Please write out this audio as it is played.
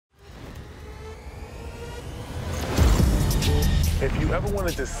If you ever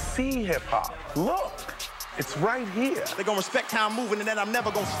wanted to see hip hop, look, it's right here. They're gonna respect how I'm moving, and then I'm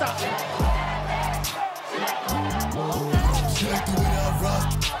never gonna stop. She like the way I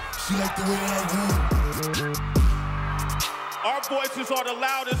rock. She like the way I run. Our voices are the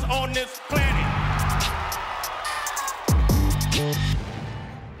loudest on this planet.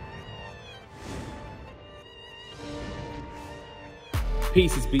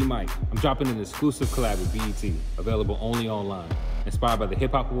 Peace, it's BMike. I'm dropping an exclusive collab with BET, available only online, inspired by the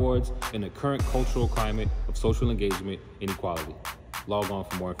Hip Hop Awards and the current cultural climate of social engagement and equality. Log on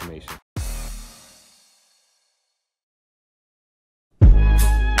for more information.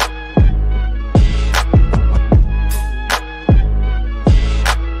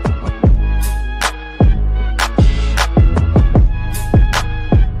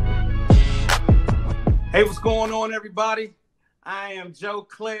 Hey, what's going on, everybody? I am Joe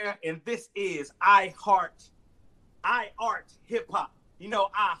Clair, and this is I Art Hip Hop. You know,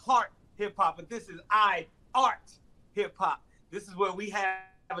 I heart hip hop, but this is I Art Hip Hop. This is where we have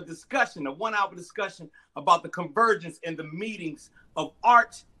a discussion, a 1 hour discussion about the convergence and the meetings of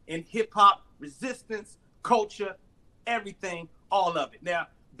art and hip hop, resistance, culture, everything, all of it. Now,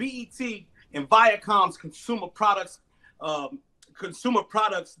 BET and Viacom's consumer products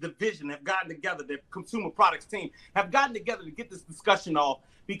division have gotten together, the consumer products team have gotten together to get this discussion off,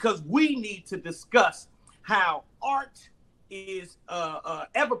 because we need to discuss how art is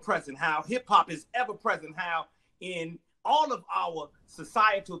ever present, how hip hop is ever present, how in all of our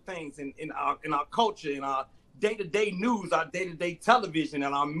societal things, in our culture, in our day-to-day news, our day-to-day television,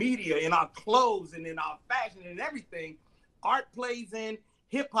 and our media, in our clothes, and in our fashion and everything, art plays in,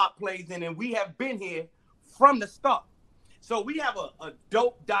 hip hop plays in, and we have been here from the start. So we have a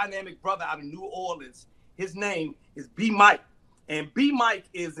dope, dynamic brother out of New Orleans. His name is BMike, and BMike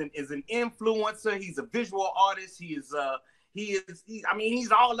is an influencer. He's a visual artist. He's all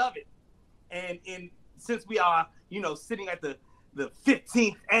of it. And since we are, sitting at the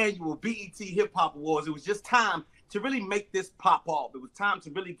 15th annual BET Hip Hop Awards, it was just time to really make this pop off. It was time to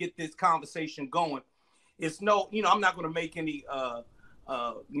really get this conversation going. It's I'm not going to make any,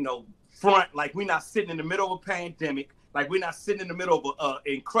 front, like we're not sitting in the middle of a pandemic. Like we're not sitting in the middle of an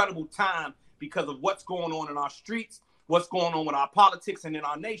incredible time because of what's going on in our streets, what's going on with our politics and in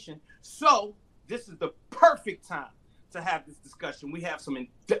our nation. So this is the perfect time to have this discussion. We have some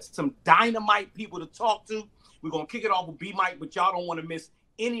dynamite people to talk to. We're going to kick it off with BMike, but y'all don't want to miss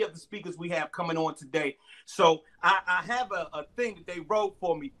any of the speakers we have coming on today. So I have a thing that they wrote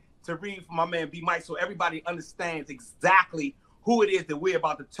for me to read for my man BMike, so everybody understands exactly who it is that we're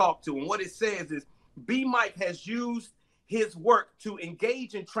about to talk to. And what it says is, BMike has used his work to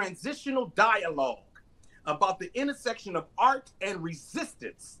engage in transitional dialogue about the intersection of art and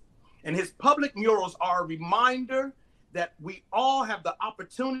resistance. And his public murals are a reminder that we all have the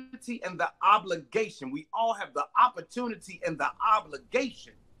opportunity and the obligation. We all have the opportunity and the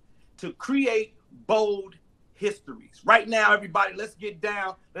obligation to create bold histories. Right now, everybody, let's get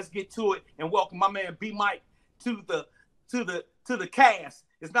down, let's get to it, and welcome my man BMike to the cast.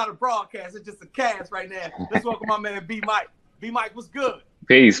 It's not a broadcast, it's just a cast right now. Let's welcome my man BMike. BMike, what's good?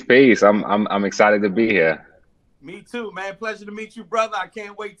 Peace. I'm excited to be here. Me too, man. Pleasure to meet you, brother. I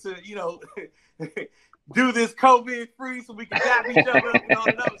can't wait to, do this COVID free so we can tap each other up and all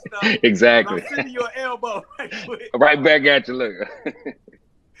that other stuff. Exactly. I'm sending you an elbow right quick. Right back at you, look.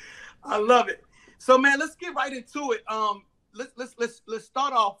 I love it. So man, let's get right into it. Let's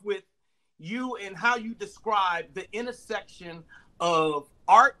start off with you and how you describe the intersection of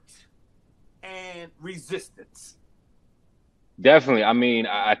art and resistance. Definitely. I mean,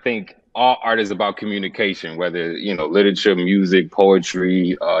 I think all art is about communication, whether, literature, music,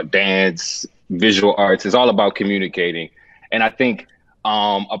 poetry, dance, visual arts. It's all about communicating. And I think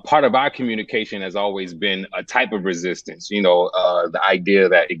a part of our communication has always been a type of resistance, the idea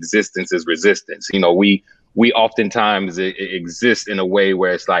that existence is resistance. We oftentimes exist in a way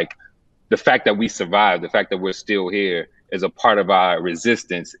where it's like the fact that we survived, the fact that we're still here is a part of our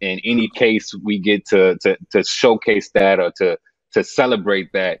resistance. In any case, we get to showcase that or to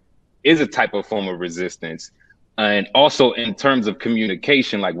celebrate that is a type of form of resistance. And also in terms of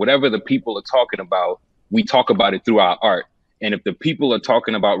communication, like whatever the people are talking about, we talk about it through our art. And if the people are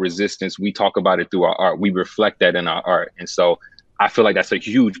talking about resistance, we talk about it through our art. We reflect that in our art. And so I feel like that's a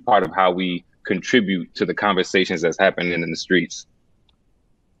huge part of how we contribute to the conversations that's happening in the streets.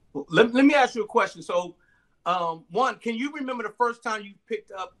 Well, let me ask you a question. So one, can you remember the first time you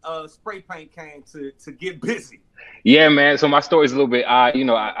picked up a spray paint can to get busy? Yeah, man. So my story's a little bit odd.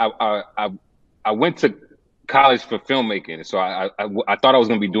 I went to college for filmmaking. So I thought I was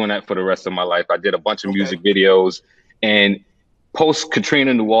going to be doing that for the rest of my life. I did a bunch of music videos, and post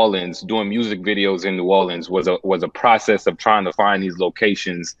Katrina New Orleans, doing music videos in New Orleans was a process of trying to find these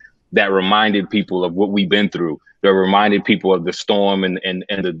locations that reminded people of what we've been through. That reminded people of the storm and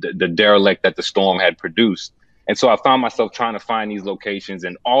the derelict that the storm had produced. And so I found myself trying to find these locations,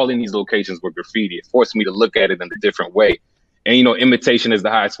 and all in these locations were graffiti. It forced me to look at it in a different way. And, you know, imitation is the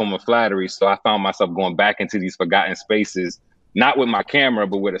highest form of flattery. So I found myself going back into these forgotten spaces, not with my camera,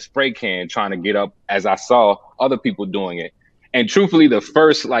 but with a spray can, trying to get up as I saw other people doing it. And truthfully, the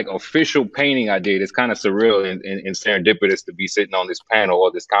first like official painting I did, is kind of surreal and serendipitous to be sitting on this panel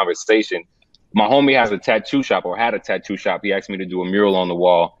or this conversation. My homie has a tattoo shop, or had a tattoo shop. He asked me to do a mural on the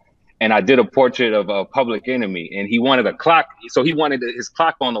wall. And I did a portrait of a Public Enemy, and he wanted a clock. So he wanted his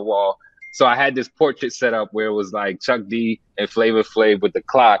clock on the wall. So I had this portrait set up where it was like Chuck D and Flavor Flav with the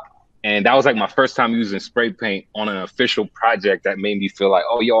clock. And that was like my first time using spray paint on an official project that made me feel like,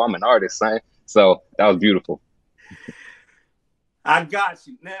 oh, yo, I'm an artist, son. So that was beautiful. I got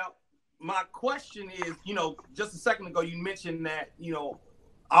you. Now, my question is, you know, just a second ago, you mentioned that, you know,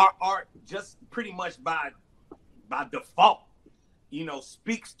 our art just pretty much by default, you know,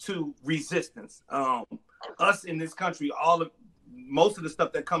 speaks to resistance. Us in this country, most of the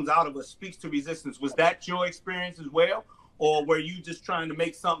stuff that comes out of us speaks to resistance. Was that your experience as well? Or were you just trying to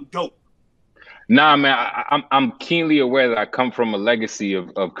make something dope? Nah, man, I'm keenly aware that I come from a legacy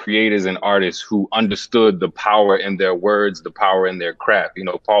of creators and artists who understood the power in their words, the power in their craft. You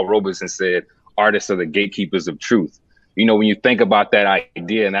know, Paul Robeson said, artists are the gatekeepers of truth. You know, when you think about that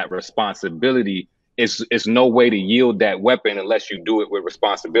idea and that responsibility, it's no way to yield that weapon unless you do it with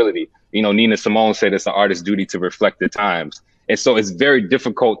responsibility. You know, Nina Simone said it's an artist's duty to reflect the times. And so it's very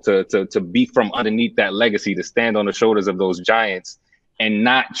difficult to be from underneath that legacy, to stand on the shoulders of those giants and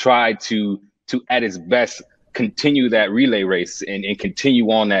not try to at its best continue that relay race and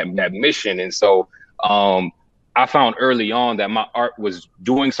continue on that mission. And so I found early on that my art was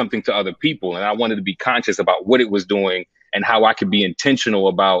doing something to other people, and I wanted to be conscious about what it was doing and how I could be intentional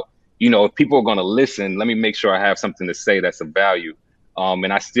about, you know, if people are going to listen, let me make sure I have something to say that's of value.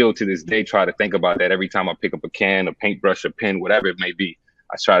 And I still to this day try to think about that every time I pick up a can, a paintbrush, a pen, whatever it may be.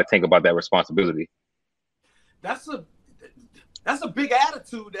 I try to think about that responsibility. That's a big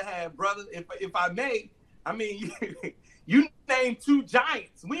attitude to have, brother. If I may, I mean, you named two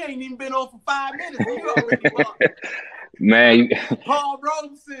giants. We ain't even been on for 5 minutes. You already brought man, Paul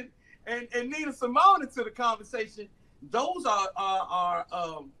Robeson and Nina Simone into the conversation. Those are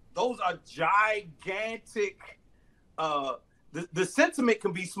gigantic. The sentiment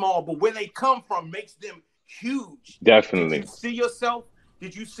can be small, but where they come from makes them huge. Definitely.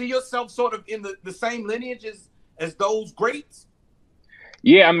 Did you see yourself sort of in the same lineage as those greats?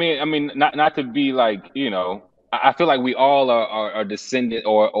 Yeah, I mean, not to be like, you know, I feel like we all are descendant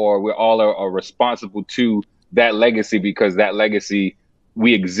or we all are responsible to that legacy, because that legacy,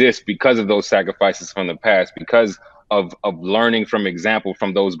 we exist because of those sacrifices from the past, because of learning from example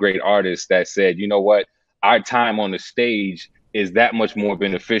from those great artists that said, you know what, our time on the stage is that much more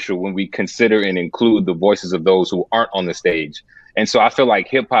beneficial when we consider and include the voices of those who aren't on the stage. And so I feel like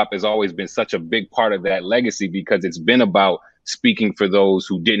hip hop has always been such a big part of that legacy, because it's been about speaking for those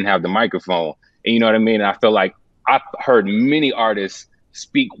who didn't have the microphone. And you know what I mean? And I feel like I've heard many artists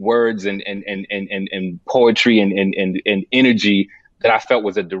speak words and poetry and energy that I felt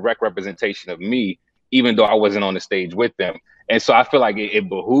was a direct representation of me, even though I wasn't on the stage with them. And so I feel like it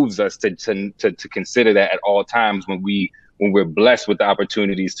behooves us to consider that at all times when we're blessed with the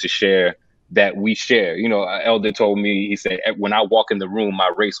opportunities to share, that we share. You know, Elder told me, he said, when I walk in the room,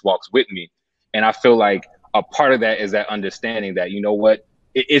 my race walks with me. And I feel like a part of that is that understanding that, you know what,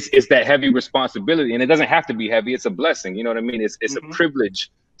 it's that heavy responsibility, and it doesn't have to be heavy. It's a blessing. You know what I mean? It's a privilege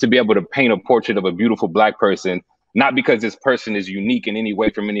to be able to paint a portrait of a beautiful Black person, not because this person is unique in any way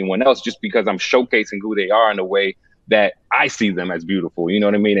from anyone else, just because I'm showcasing who they are in a way that I see them as beautiful. You know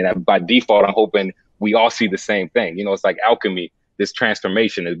what I mean? And by default, I'm hoping we all see the same thing. You know, it's like alchemy, this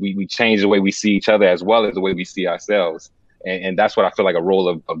transformation. We change the way we see each other as well as the way we see ourselves. And that's what I feel like a role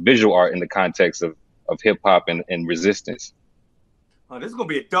of visual art in the context of hip hop and resistance. Oh, this is gonna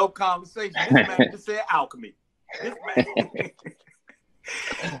be a dope conversation. This man just said alchemy. This man.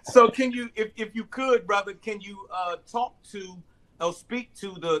 So can you, if you could, brother, can you talk to or speak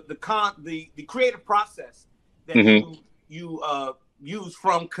to the creative process that you use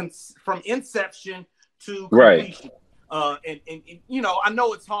from inception to completion? Right. And you know, I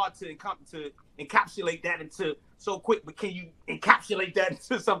know it's hard to encapsulate that into so quick, but can you encapsulate that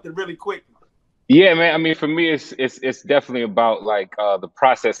into something really quick? Yeah, man. I mean, for me, it's definitely about like the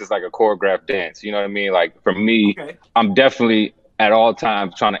process is like a choreographed dance. You know what I mean? Like for me, I'm definitely at all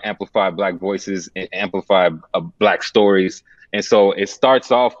times trying to amplify Black voices and amplify Black stories. And so it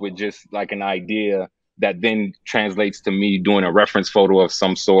starts off with just like an idea that then translates to me doing a reference photo of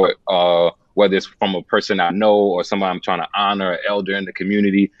some sort, whether it's from a person I know or somebody I'm trying to honor, an elder in the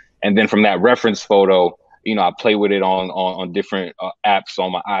community. And then from that reference photo, you know, I play with it on different apps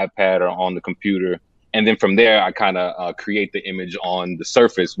on my iPad or on the computer. And then from there, I kind of create the image on the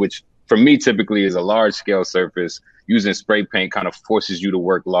surface, which for me typically is a large scale surface. Using spray paint kind of forces you to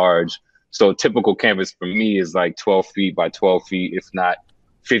work large. So a typical canvas for me is like 12 feet by 12 feet, if not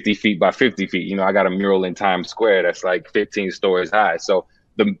 50 feet by 50 feet. You know, I got a mural in Times Square that's like 15 stories high. So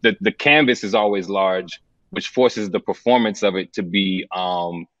the canvas is always large, which forces the performance of it to be,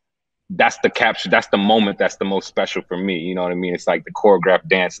 that's the capture, that's the moment that's the most special for me. You know what I mean? It's like the choreographed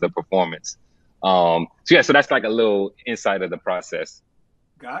dance, the performance. So yeah, so that's like a little insight of the process.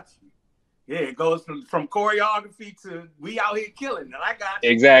 Gotcha. Yeah, it goes from choreography to we out here killing it. I got you.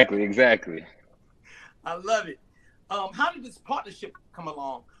 Exactly. I love it. How did this partnership come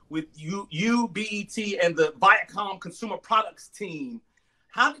along with you, BET, and the Viacom Consumer Products team?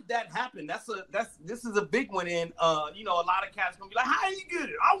 How did that happen? This is a big one. In you know, a lot of cats gonna be like, "How you get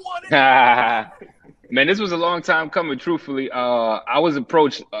it? I want it." Man, this was a long time coming. Truthfully, I was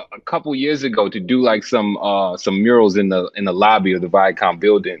approached a couple years ago to do like some murals in the lobby of the Viacom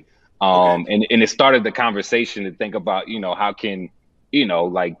building. And it started the conversation to think about, you know, how can, you know,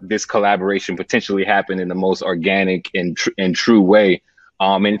 like this collaboration potentially happen in the most organic and true way.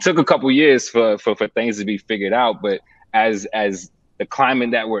 And it took a couple years for things to be figured out. But as the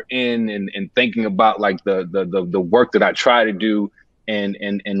climate that we're in and thinking about like the work that I try to do and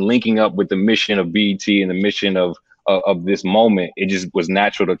linking up with the mission of BET and the mission of this moment, it just was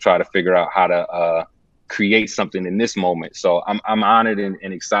natural to try to figure out how to create something in this moment. So I'm honored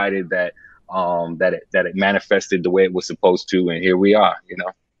and excited that it manifested the way it was supposed to, and here we are. You know,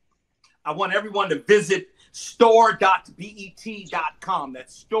 I want everyone to visit store.bet.com.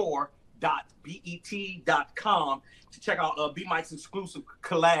 That's store.bet.com to check out BMike's exclusive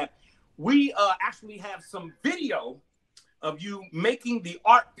collab. We actually have some video of you making the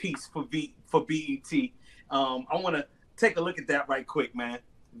art piece for BET. I want to take a look at that right quick, man.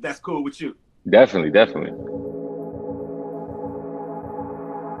 If that's cool with you. Definitely.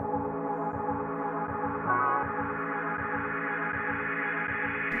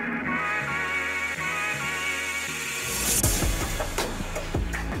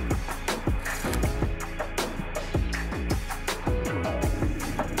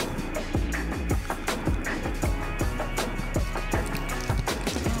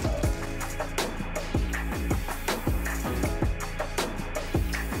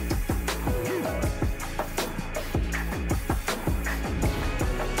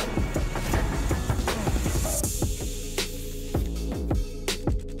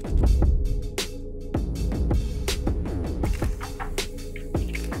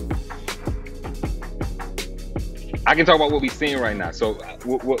 I can talk about what we're seeing right now. So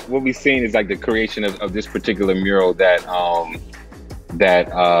what we're seeing is like the creation of this particular mural that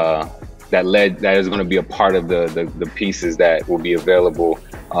is going to be a part of the pieces that will be available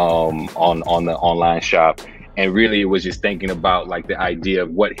on the online shop. And really, it was just thinking about like the idea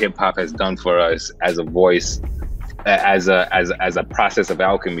of what hip hop has done for us as a voice, as a process of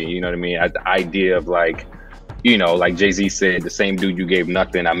alchemy. You know what I mean? As the idea of like, you know, like Jay-Z said, the same dude you gave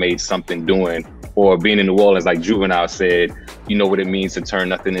nothing, I made something doing. Or being in New Orleans, like Juvenile said, you know what it means to turn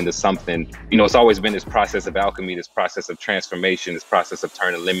nothing into something. You know, it's always been this process of alchemy, this process of transformation, this process of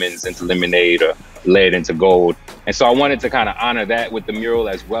turning lemons into lemonade or lead into gold. And so I wanted to kind of honor that with the mural,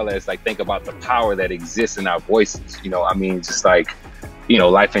 as well as like think about the power that exists in our voices. You know, I mean, just like, you know,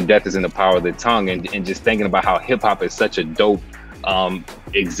 life and death is in the power of the tongue, and just thinking about how hip hop is such a dope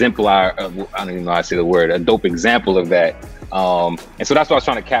exemplar of, I don't even know how to say the word, a dope example of that. And so that's what I was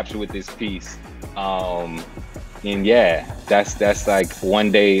trying to capture with this piece. And yeah, that's like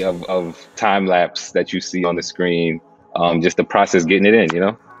one day of time lapse that you see on the screen. Just the process getting it in, you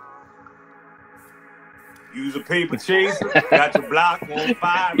know. Use a paper chaser, got your block on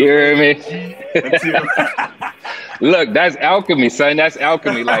fire. You hear me? Look, that's alchemy, son. That's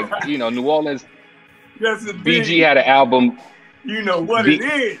alchemy. Like, you know, New Orleans. Yes, BG had an album. You know what it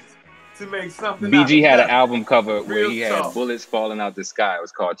is to make something. BG had an album cover where he had tough. bullets falling out the sky. It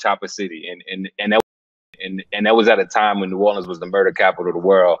was called Chopper City, and that was at a time when New Orleans was the murder capital of the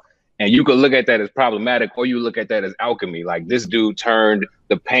world. And you could look at that as problematic, or you look at that as alchemy. Like, this dude turned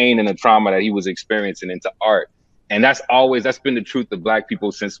the pain and the trauma that he was experiencing into art. And that's been the truth of Black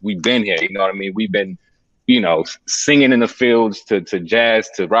people since we've been here. You know what I mean? We've been, you know, singing in the fields to jazz,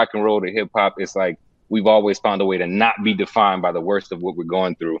 to rock and roll, to hip hop. It's like we've always found a way to not be defined by the worst of what we're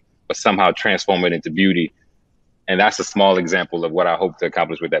going through, but somehow transform it into beauty. And that's a small example of what I hope to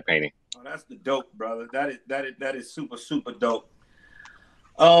accomplish with that painting. Oh, that's the dope, brother. That is super, super dope.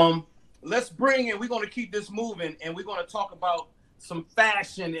 Let's bring in, we're going to keep this moving, and we're going to talk about some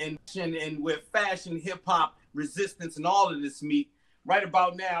fashion and where fashion, hip hop, resistance, and all of this meet. Right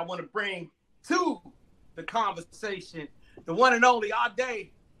about now, I want to bring to the conversation the one and only Adé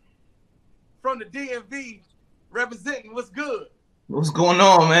from the DMV representing. What's good? What's going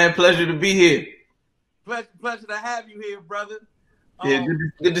on, man? Pleasure to be here. Pleasure to have you here, brother. Yeah,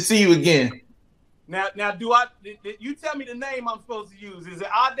 good to see you again. Now, did you tell me the name I'm supposed to use? Is it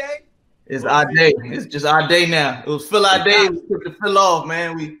Adé? It's Adé. It's just Adé now. It was Phil Adé. We took the Phil off,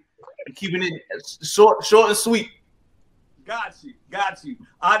 man. We keeping it short and sweet. Got you.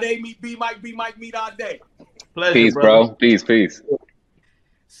 Adé meet BMike, BMike meet Adé. Pleasure, Peace, brother. bro. Peace.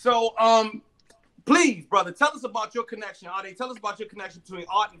 So, please, brother, tell us about your connection, Adé. Tell us about your connection between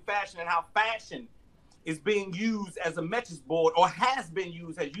art and fashion, and how fashion is being used as a message board, or has been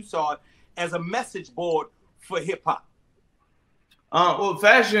used, as you saw it, as a message board for hip hop. Well,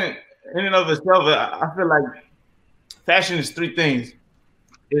 fashion in and of itself, I feel like fashion is three things.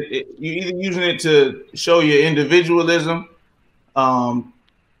 You either using it to show your individualism, to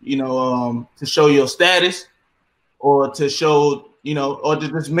show your status, or to show, or to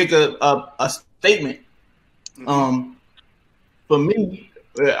just make a statement. Mm-hmm. For me,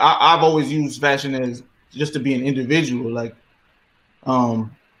 I've always used fashion as just to be an individual. Like, a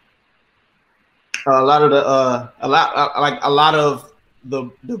lot of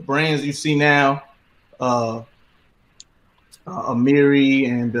the brands you see now, Amiri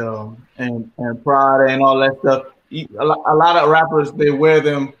and Prada and all that stuff. A lot of rappers, they wear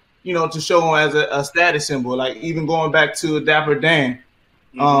them, to show them as a status symbol. Like even going back to Dapper Dan,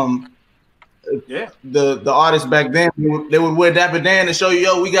 the artists back then, they would wear Dapper Dan to show you,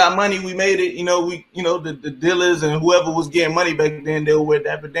 yo, we got money, we made it. The dealers and whoever was getting money back then, they would wear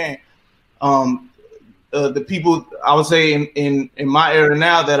Dapper Dan. The people, I would say in my era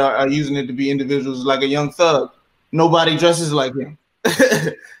now that are using it to be individuals, like a Young Thug, nobody dresses like him.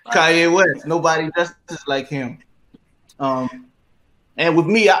 Kanye West, nobody dresses like him. And with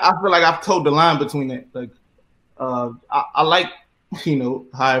me, I feel like I've toed the line between that. Like, I like,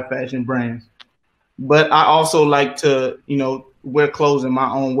 higher fashion brands, but I also like to, wear clothes in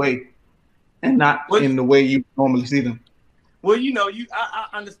my own way and not in the way you normally see them. Well, I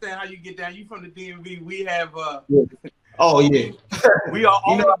understand how you get down. You from the DMV. We have. Oh yeah. We are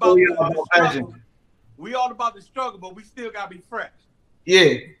all about the struggle. We all about the struggle, but we still gotta be fresh.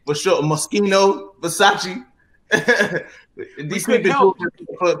 Yeah, for sure. Moschino, Versace. These people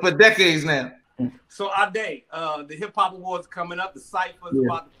for decades now. So Adé, the Hip Hop Awards coming up. The Cypher is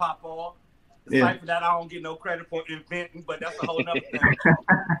about to pop off. The Cypher that I don't get no credit for inventing, but that's a whole nother thing.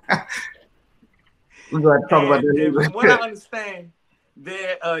 We're going to talk about that. From what I understand,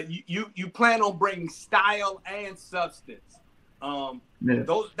 you plan on bringing style and substance.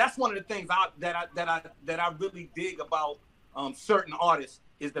 That's one of the things that I really dig about certain artists,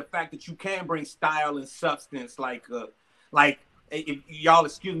 is the fact that you can bring style and substance. Like if y'all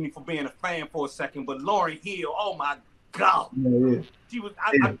excuse me for being a fan for a second, but Lauryn Hill, oh my God, she was.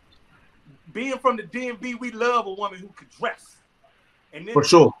 Being from the DMV, we love a woman who could dress, and then, for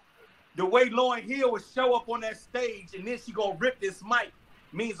sure. The way Lauryn Hill would show up on that stage and then she gonna rip this mic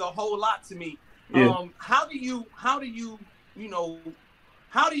means a whole lot to me. Yeah. How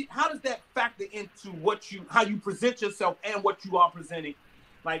does that factor into how you present yourself and what you are presenting,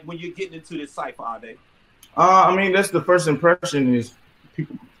 like when you're getting into this cypher, Adé? I mean, that's the first impression, is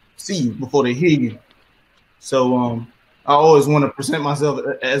people see you before they hear you. So I always want to present myself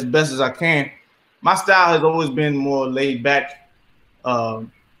as best as I can. My style has always been more laid back.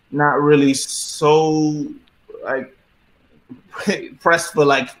 Not really so like pressed for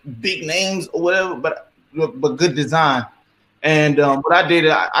like big names or whatever, but good design. And what I did,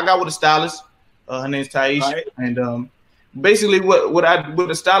 I got with a stylist. Her name's Thais, right. And basically what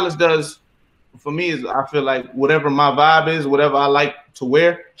the stylist does for me is, I feel like whatever my vibe is, whatever I like to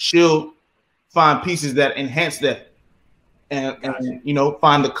wear, she'll find pieces that enhance that, and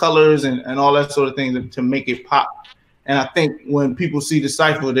find the colors and all that sort of thing to make it pop. And I think when people see the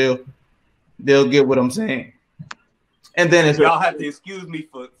cypher, they'll get what I'm saying. And then y'all have to excuse me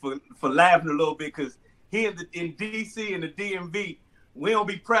for laughing a little bit, because here in DC and the DMV, we don't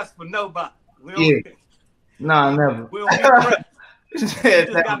be pressed for nobody. Never. We don't be pressed.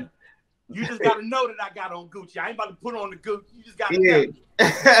 You just gotta know that I got on Gucci. I ain't about to put on the Gucci. You just gotta know.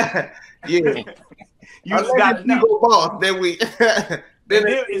 Yeah. You just gotta know. Boss, then we. Then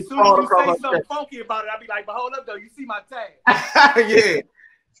as soon as you say something funky about it, I'll be like, but hold up though, you see my tag. Yeah.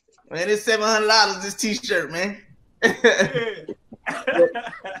 Man, it's $700 this t-shirt, man.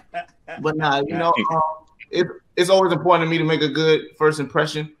 But nah, you know, it's always important to me to make a good first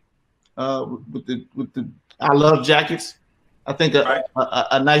impression. With the I love jackets. I think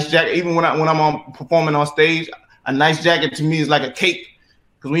a nice jacket, even when I'm performing on stage, a nice jacket to me is like a cape.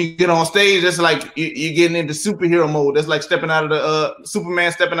 Because when you get on stage, it's like you're getting into superhero mode. That's like stepping out of the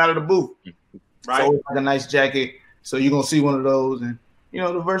Superman stepping out of the booth. Right. So it's like a nice jacket. So you're gonna see one of those, and you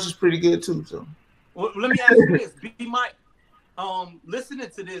know the verse is pretty good too. So well, let me ask you this, BMike. Listening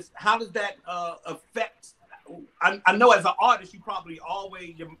to this, how does that affect? I know as an artist, you probably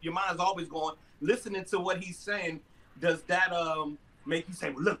always your mind's always going. Listening to what he's saying, does that make you say,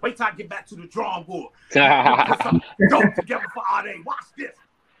 "Well, look, wait till I get back to the drawing board. Put some dope together for Adé. Watch this."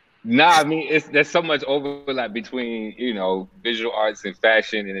 Nah, I mean, there's so much overlap between, you know, visual arts and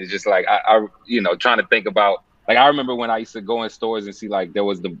fashion, and it's just like I you know, trying to think about, like, I remember when I used to go in stores and see, like, there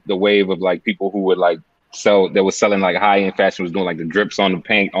was the wave of like people who would like that was selling like high-end fashion, was doing like the drips on the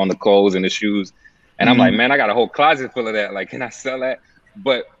paint on the clothes and the shoes, and I'm like, man, I got a whole closet full of that. Like, can I sell that?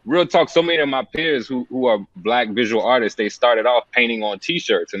 But real talk, so many of my peers who are Black visual artists, they started off painting on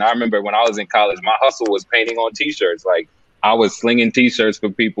T-shirts, and I remember when I was in college, my hustle was painting on T-shirts. Like, I was slinging T-shirts for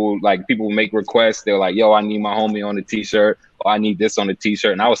people. Like, people would make requests. They're like, yo, I need my homie on the T-shirt, or I need this on the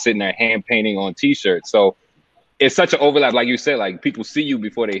T-shirt. And I was sitting there hand painting on T-shirts. So it's such an overlap. Like you said, like, people see you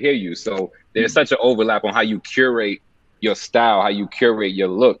before they hear you. So there's such an overlap on how you curate your style, how you curate your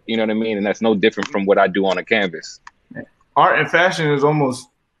look. You know what I mean? And that's no different from what I do on a canvas. Art and fashion is almost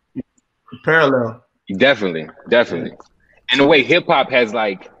parallel. Definitely. And the way hip hop has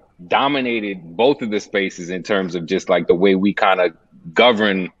like dominated both of the spaces in terms of just like the way we kind of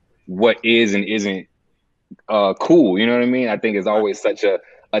govern what is and isn't cool. You know what I mean? I think it's always such a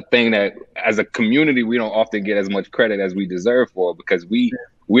thing that as a community, we don't often get as much credit as we deserve for, because we're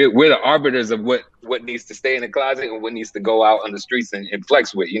the arbiters of what needs to stay in the closet and what needs to go out on the streets and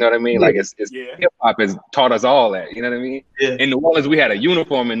flex with. You know what I mean? Like, it's hip hop has taught us all that. You know what I mean? Yeah. In New Orleans, we had a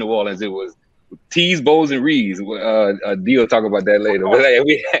uniform in New Orleans. It was T's, bows, and Rees. Dee will talk about that later. But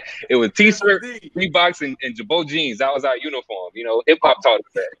it was T-shirt, Reeboks, and Jabot jeans. That was our uniform. You know, hip hop taught us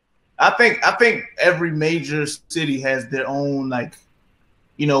that. I think every major city has their own, like,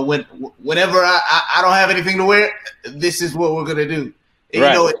 you know, whenever I don't have anything to wear, this is what we're gonna do. And,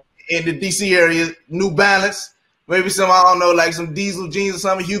 right. You know, in the DC area, New Balance, maybe some, I don't know, like some Diesel jeans or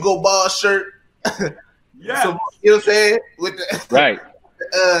something, Hugo Boss shirt. Yeah. So, you know what I'm saying? With the right.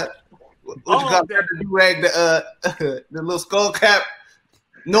 What you call the do-rag, the little skull cap,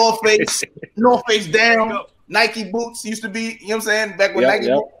 North Face down, Nike boots used to be, you know what I'm saying? Back when Nike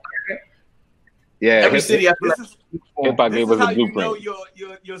boots. Yeah. Every city I feel like this is how you know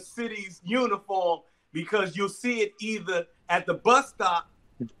your city's uniform, because you'll see it either at the bus stop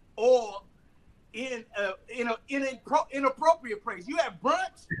or in an inappropriate place. You have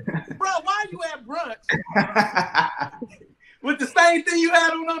brunch, bro. Why you at brunch with the same thing you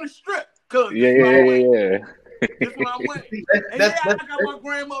had on the strip? Cause yeah. This one I went. And I got my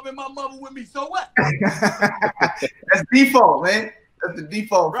grandmother and my mother with me. So what? That's default, man. That's the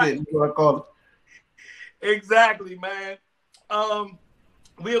default fit. That's what I call it. Exactly, man.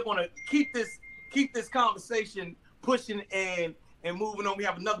 We are gonna keep this conversation pushing and moving on. We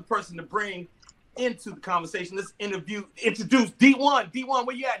have another person to bring into the conversation. Let's introduce D-1. D-1,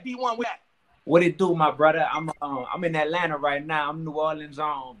 where you at? D-1, where at? What it do, my brother? I'm in Atlanta right now. I'm New Orleans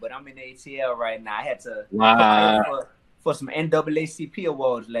on, but I'm in ATL right now. I had to for some NAACP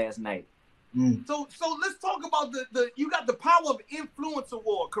awards last night. So let's talk about the you got the Power of Influence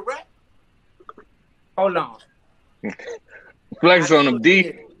Award, correct? Hold on. Flex on them,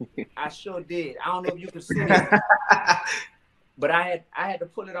 D. I sure did. I don't know if you can see it, but I had to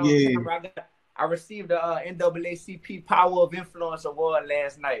pull it on camera. I received the NAACP Power of Influence Award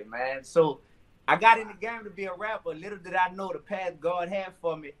last night, man. So I got in the game to be a rapper. Little did I know the path God had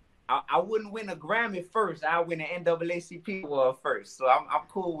for me. I wouldn't win a Grammy first. I win an NAACP award first. So I'm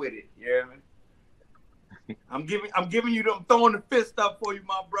cool with it. You hear me? I'm giving you them, throwing the fist up for you,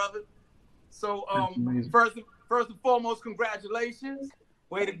 my brother. So first and foremost, congratulations.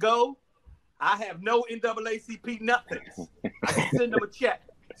 Way to go. I have no NAACP nothings. I can send them a check.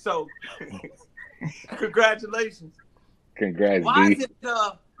 So congratulations. Congrats. Why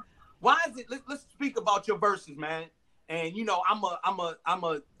is it let's speak about your verses, man. And you know, I'm a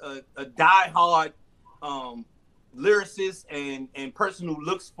diehard lyricist and person who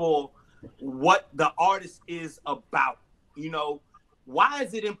looks for what the artist is about. You know, why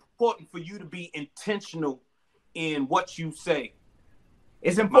is it important for you to be intentional in what you say?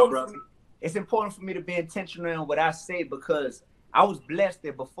 It's important for me to be intentional in what I say, because I was blessed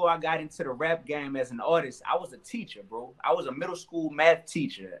that before I got into the rap game as an artist, I was a teacher, bro. I was a middle school math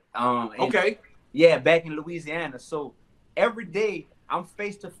teacher. Okay. Yeah, back in Louisiana. So every day I'm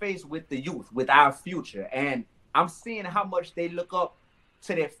face to face with the youth, with our future, and I'm seeing how much they look up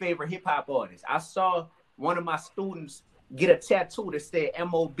to their favorite hip hop artists. I saw one of my students get a tattoo that said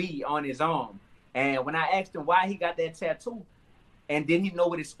MOB on his arm, and when I asked him why he got that tattoo, and did he know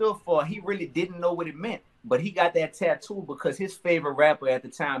what it stood for, he really didn't know what it meant. But he got that tattoo because his favorite rapper at the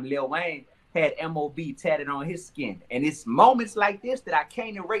time, Lil Wayne, had MOB tatted on his skin. And it's moments like this that I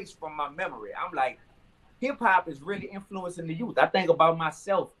can't erase from my memory. I'm like, hip-hop is really influencing the youth. I think about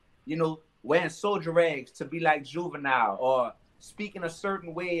myself, you know, wearing soldier rags to be like Juvenile, or speaking a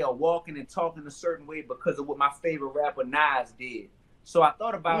certain way, or walking and talking a certain way because of what my favorite rapper Nas did. So I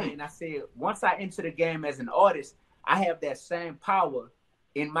thought about it, and I said, once I enter the game as an artist, I have that same power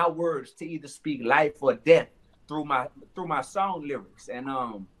in my words to either speak life or death through my song lyrics. And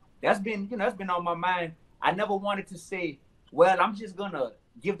that's been, you know, that's been on my mind. I never wanted to say, well, I'm just gonna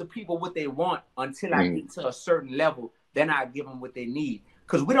give the people what they want until I get to a certain level, then I give them what they need.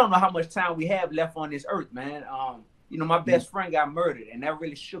 Because we don't know how much time we have left on this earth, man. You know, my best friend got murdered, and that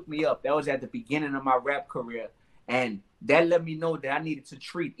really shook me up. That was at the beginning of my rap career, and that let me know that I needed to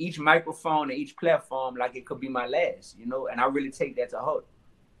treat each microphone and each platform like it could be my last, you know, and I really take that to heart.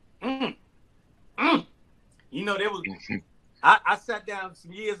 You know, there was I sat down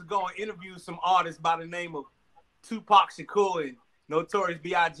some years ago and interviewed some artists by the name of Tupac Shakur and Notorious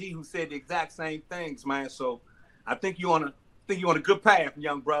B.I.G. who said the exact same things, man. So I think you're on a good path,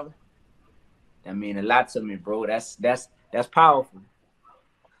 young brother. That mean a lot to me, bro. That's powerful.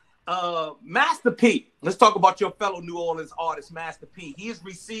 Master P. Let's talk about your fellow New Orleans artist, Master P. He is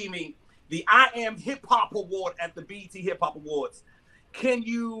receiving the I Am Hip Hop Award at the BET Hip Hop Awards. Can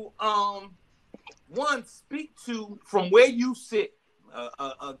you, one, speak to, from where you sit,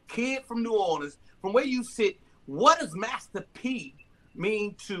 a kid from New Orleans, from where you sit, what does Master P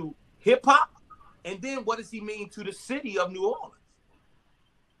mean to hip hop? And then what does he mean to the city of New Orleans?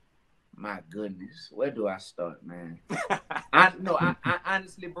 My goodness, where do I start, man? I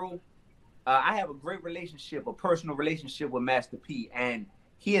honestly, bro, I have a great relationship, a personal relationship with Master P, and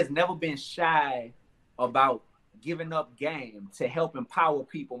he has never been shy about giving up game to help empower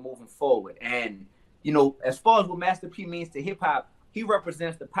people moving forward. And, you know, as far as what Master P means to hip hop, he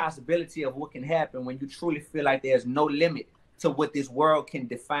represents the possibility of what can happen when you truly feel like there's no limit to what this world can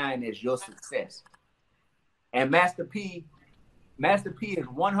define as your success. And Master P is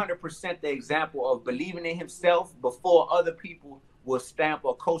 100% the example of believing in himself before other people will stamp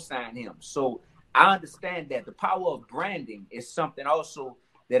or co-sign him. So I understand that the power of branding is something also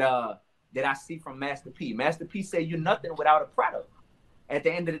that I see from Master P. Master P said you're nothing without a product at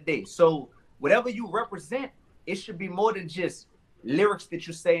the end of the day. So whatever you represent, it should be more than just lyrics that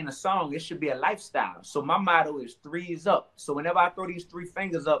you say in a song. It should be a lifestyle. So my motto is 3 is up. So whenever I throw these 3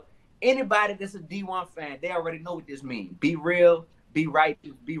 fingers up, anybody that's a D1 fan, they already know what this means. Be real, be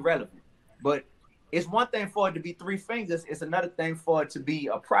righteous, be relevant. But it's one thing for it to be 3 fingers. It's another thing for it to be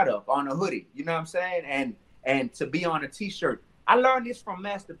a product on a hoodie. You know what I'm saying? And to be on a T-shirt. I learned this from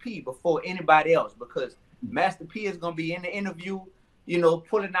Master P before anybody else, because Master P is going to be in the interview, you know,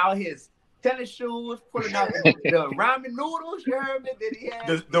 pulling out his tennis shoes, pulling out the ramen noodles, you heard me, that he had.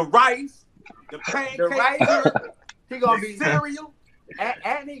 The rice, the pancakes, the rice, he gonna be cereal.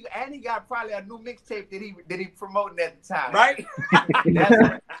 And he got probably a new mixtape that he promoting at the time. Right?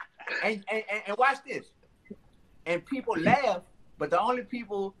 and watch this. And people laugh, but the only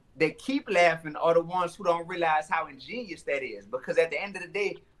people that keep laughing are the ones who don't realize how ingenious that is. Because at the end of the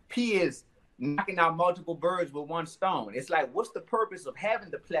day, P is knocking out multiple birds with one stone. It's like, what's the purpose of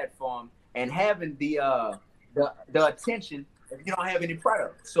having the platform and having the attention if you don't have any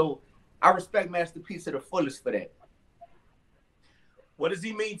product? So I respect Master P to the fullest for that. What does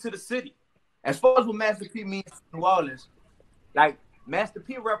he mean to the city? As far as what Master P means to New Orleans, like Master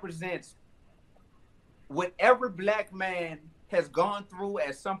P represents what every black man has gone through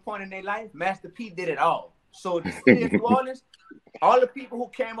at some point in their life. Master P did it all. So the city of New Orleans, all the people who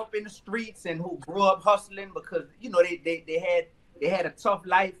came up in the streets and who grew up hustling because, you know, they had a tough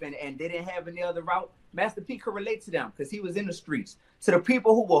life and they didn't have any other route, Master P could relate to them because he was in the streets. To the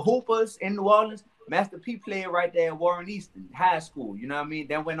people who were hoopers in New Orleans, Master P played right there at Warren Easton High School, you know what I mean?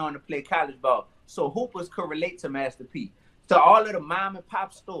 Then went on to play college ball. So hoopers could relate to Master P. To all of the mom and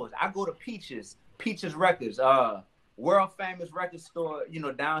pop stores, I go to Peaches Records, world famous record store, you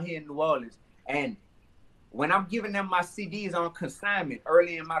know, down here in New Orleans. And when I'm giving them my CDs on consignment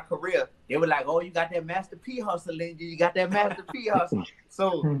early in my career, they were like, "Oh, you got that Master P hustle in you. You got that Master P hustle."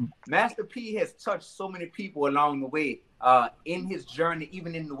 So Master P has touched so many people along the way in his journey,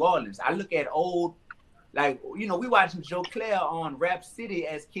 even in New Orleans. I look at old, like, you know, we watching Joe Clair on Rap City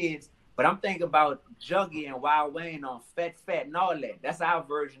as kids, but I'm thinking about Juggy and Wild Wayne on Fat and all that. That's our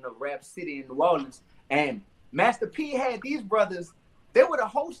version of Rap City in New Orleans. And Master P had these brothers. They were the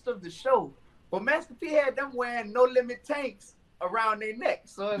host of the show, but Master P had them wearing No Limit tanks around their neck.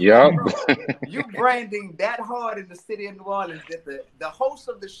 So it's like, bro, you branding that hard in the city of New Orleans that the hosts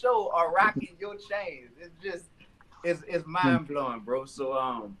of the show are rocking your chains. It's just, it's mind blowing, bro.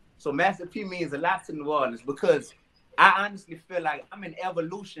 So so Master P means a lot to New Orleans because I honestly feel like I'm an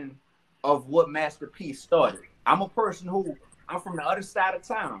evolution of what Master P started. I'm a person who, I'm from the other side of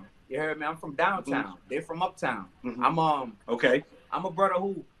town. You heard me? I'm from downtown. They're from uptown. I'm a brother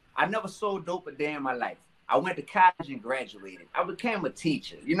who, I never sold dope a day in my life. I went to college and graduated. I became a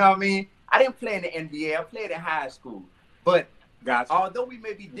teacher. You know what I mean? I didn't play in the NBA. I played in high school. But although we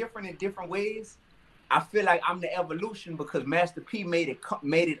may be different in different ways, I feel like I'm the evolution because Master P made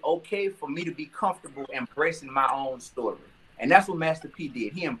it okay for me to be comfortable embracing my own story. And that's what Master P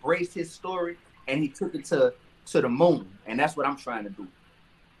did. He embraced his story and he took it to the moon. And that's what I'm trying to do.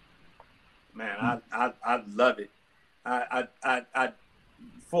 Man, I love it.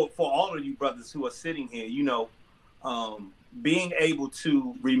 For all of you brothers who are sitting here, you know, being able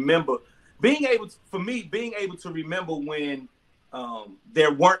to remember when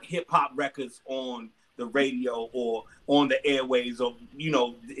there weren't hip hop records on the radio or on the airwaves, or, you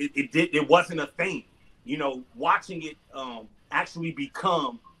know, it wasn't a thing, you know, watching it actually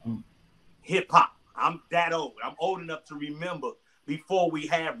become hip hop. I'm that old. I'm old enough to remember before we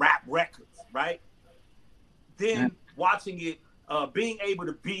had rap records, right? Then watching it, being able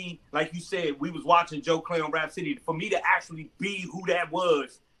to be, like you said, we was watching Joe Clair on Rap City. For me to actually be who that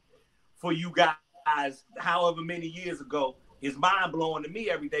was for you guys, however many years ago, is mind blowing to me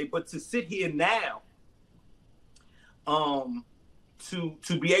every day. But to sit here now,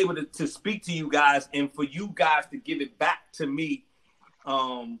 to be able to speak to you guys and for you guys to give it back to me,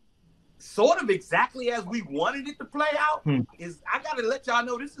 sort of exactly as we wanted it to play out, is, I gotta let y'all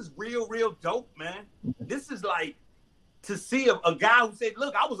know, this is real dope, man. This is like, to see a guy who said,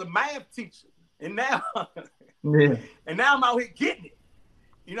 "Look, I was a math teacher, and now, and now I'm out here getting it."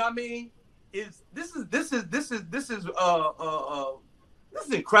 You know what I mean? This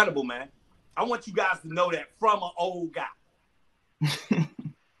is incredible, man. I want you guys to know that from an old guy.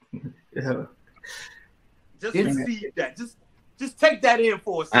 Just receive that. Just take that in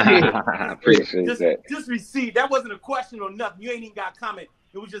for a second. I appreciate that. Just receive. That wasn't a question or nothing. You ain't even got to comment.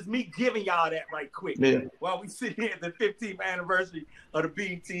 It was just me giving y'all that right quick while we sit here at the 15th anniversary of the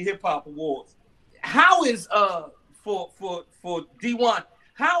BET Hip Hop Awards. How is for D1?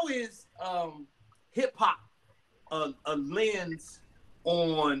 How is hip hop a lens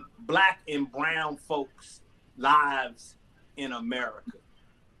on Black and brown folks' lives in America?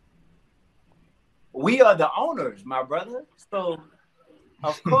 We are the owners, my brother. So,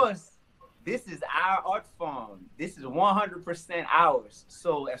 of course, this is our art form. This is 100% ours.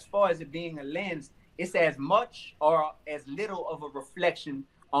 So as far as it being a lens, it's as much or as little of a reflection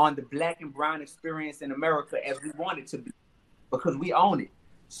on the Black and brown experience in America as we want it to be, because we own it.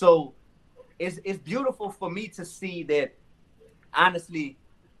 So it's beautiful for me to see that, honestly,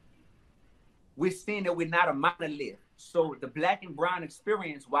 we're seeing that we're not a monolith. So the Black and brown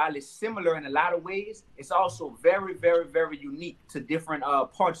experience, while it's similar in a lot of ways, it's also very, very, very unique to different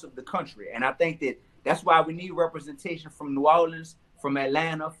parts of the country. And I think that that's why we need representation from New Orleans, from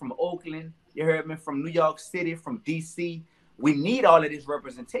Atlanta, from Oakland, you heard me, from New York City, from DC. We need all of this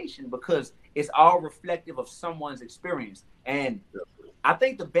representation because it's all reflective of someone's experience. And I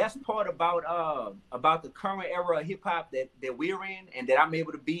think the best part about the current era of hip hop that we're in and that I'm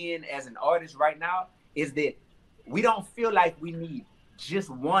able to be in as an artist right now is that we don't feel like we need just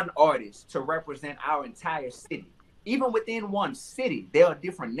one artist to represent our entire city. Even within one city, there are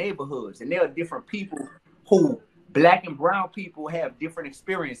different neighborhoods and there are different people who, Black and brown people, have different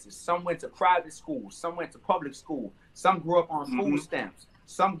experiences. Some went to private school, some went to public school, some grew up on food stamps,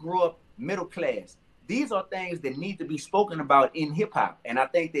 some grew up middle class. These are things that need to be spoken about in hip hop. And I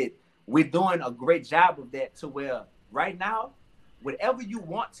think that we're doing a great job of that, to where right now, whatever you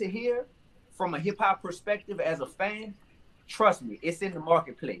want to hear from a hip hop perspective as a fan, trust me, it's in the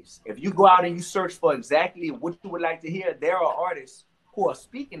marketplace. If you go out and you search for exactly what you would like to hear, there are artists who are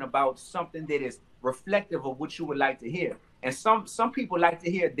speaking about something that is reflective of what you would like to hear. And some people like to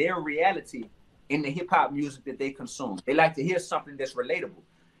hear their reality in the hip hop music that they consume. They like to hear something that's relatable.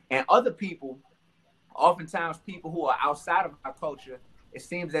 And other people, oftentimes people who are outside of our culture, it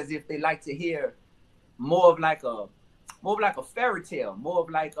seems as if they like to hear more of like a fairy tale, more of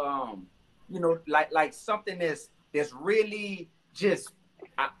like like something that's really just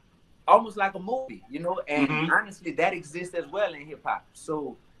almost like a movie, and honestly that exists as well in hip hop.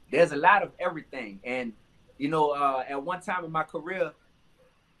 So there's a lot of everything. And at one time in my career,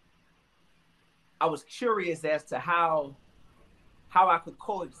 I was curious as to how I could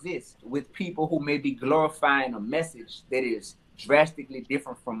coexist with people who may be glorifying a message that is drastically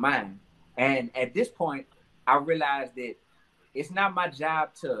different from mine. And at this point, I realized that it's not my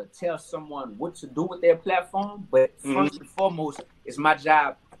job to tell someone what to do with their platform, but first and foremost, it's my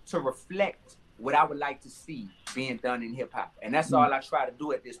job to reflect what I would like to see being done in hip hop. And that's all I try to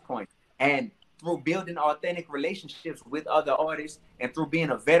do at this point. And through building authentic relationships with other artists and through being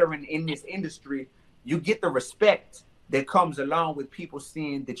a veteran in this industry, you get the respect that comes along with people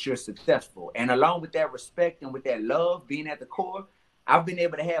seeing that you're successful. And along with that respect and with that love being at the core, I've been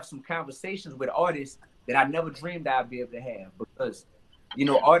able to have some conversations with artists that I never dreamed I'd be able to have, because,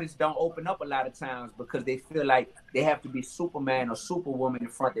 artists don't open up a lot of times because they feel like they have to be Superman or Superwoman in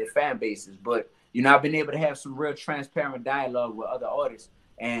front of their fan bases. But, I've been able to have some real transparent dialogue with other artists.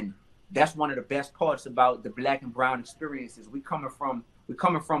 And that's one of the best parts about the Black and Brown experiences. We're coming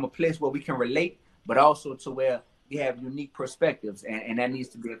from a place where we can relate, but also to where we have unique perspectives, and that needs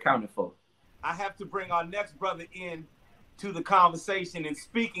to be accounted for. I have to bring our next brother in to the conversation. And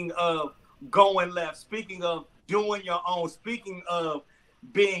speaking of going left, speaking of doing your own, speaking of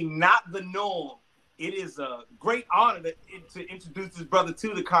being not the norm, it is a great honor to introduce this brother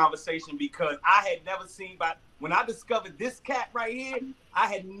to the conversation, because I had never seen, when I discovered this cat right here,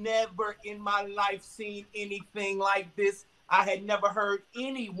 I had never in my life seen anything like this. I had never heard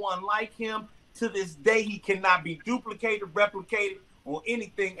anyone like him. To this day, he cannot be duplicated, replicated, or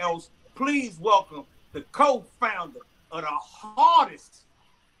anything else. Please welcome the co-founder of the hardest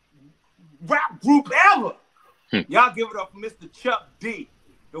rap group ever. Y'all give it up for Mr. Chuck D,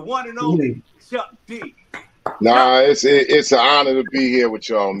 the one and only Chuck D. Nah, it's an honor to be here with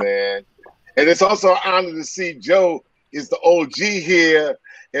y'all, man. And it's also an honor to see Joe is the OG here.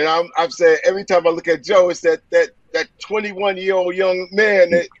 And I've said every time I look at Joe, it's that 21-year-old young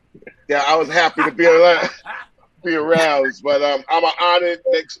man that I was happy to be around. But I'm honored.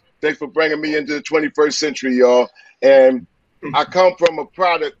 Thanks for bringing me into the 21st century, y'all. And I come from a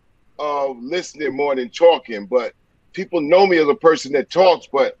product of listening more than talking, but people know me as a person that talks,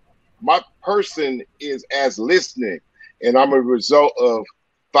 but my person is as listening, and I'm a result of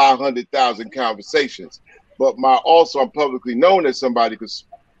 500,000 conversations. But I'm publicly known as somebody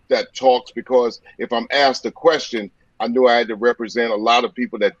that talks, because if I'm asked a question, I knew I had to represent a lot of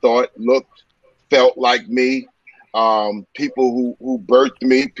people that thought, looked, felt like me, people who birthed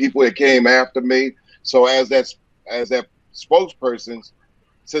me, people that came after me. So as that spokesperson,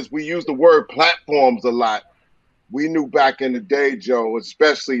 since we use the word platforms a lot, we knew back in the day, Joe,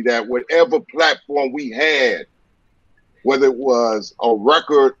 especially that whatever platform we had, whether it was a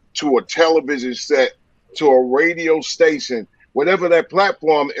record to a television set to a radio station, whatever that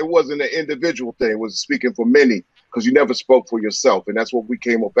platform, it wasn't an individual thing. It was speaking for many, because you never spoke for yourself. And that's what we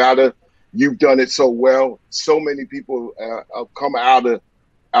came up out of. You've done it so well. So many people have come out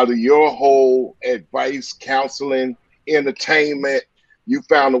of your whole advice, counseling, entertainment. You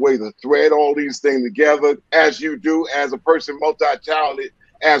found a way to thread all these things together, as you do, as a person multi-talented,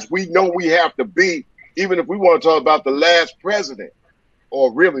 as we know we have to be, even if we want to talk about the last president,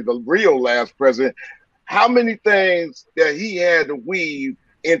 or really the real last president. How many things that he had to weave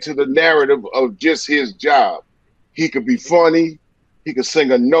into the narrative of just his job? He could be funny, he could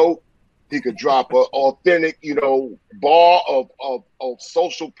sing a note, he could drop an authentic, bar of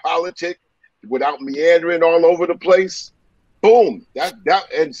social politics without meandering all over the place. Boom. That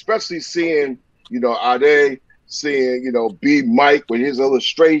and especially seeing, Adé, seeing, BMike with his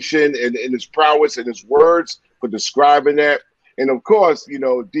illustration and his prowess and his words for describing that. And of course,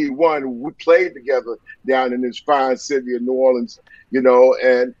 D-1, we played together down in this fine city of New Orleans,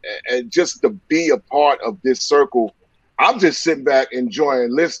 and just to be a part of this circle, I'm just sitting back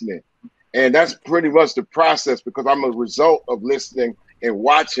enjoying listening. And that's pretty much the process, because I'm a result of listening and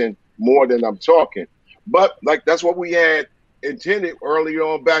watching more than I'm talking. But that's what we had intended early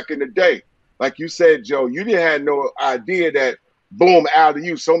on back in the day. Like you said, Joe, you didn't have no idea that, boom, out of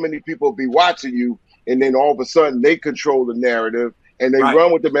you, so many people be watching you, and then all of a sudden they control the narrative and they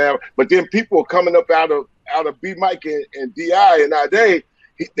run with the man. But then people are coming up out of BMike and D.I. and Adé,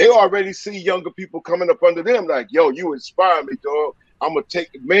 they already see younger people coming up under them like, yo, you inspire me, dog. I'm gonna take,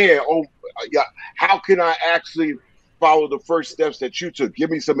 man, oh yeah, how can I actually follow the first steps that you took. Give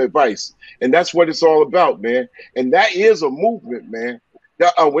me some advice. And that's what it's all about, man. And that is a movement, man.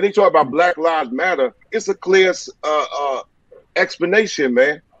 Now, when they talk about Black Lives Matter, it's a clear explanation,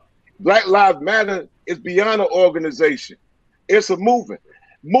 man. Black Lives Matter is beyond an organization. It's a movement.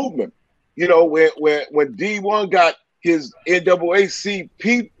 You know, when D-1 got his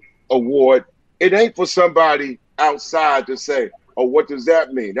NAACP award, it ain't for somebody outside to say, oh, what does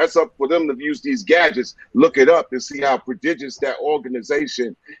that mean? That's up for them to use these gadgets, look it up and see how prodigious that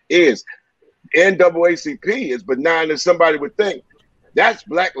organization is. NAACP is benign as somebody would think. That's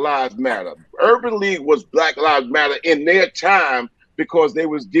Black Lives Matter. Urban League was Black Lives Matter in their time because they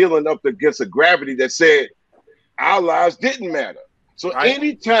was dealing up against a gravity that said our lives didn't matter. So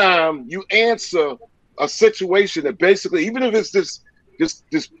anytime you answer a situation that basically, even if it's this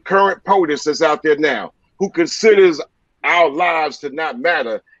current POTUS that's out there now, who considers our lives to not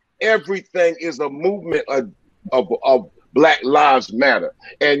matter, everything is a movement of Black Lives Matter.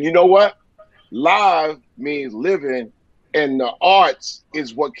 And you know what? Live means living, and the arts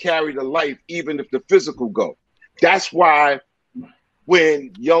is what carry the life, even if the physical go. That's why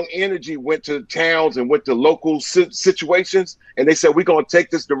when Young Energy went to towns and went to local situations, and they said, we're going to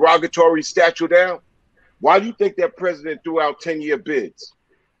take this derogatory statue down, why do you think that president threw out 10-year bids?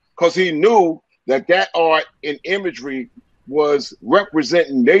 Because he knew that that art and imagery was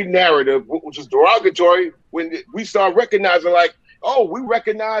representing their narrative, which was derogatory. When we start recognizing, like, oh, we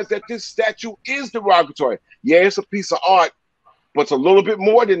recognize that this statue is derogatory. Yeah, it's a piece of art, but it's a little bit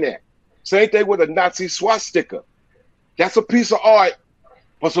more than that. Same thing with a Nazi swastika. That's a piece of art,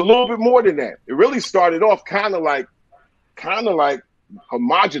 but it's a little bit more than that. It really started off kind of like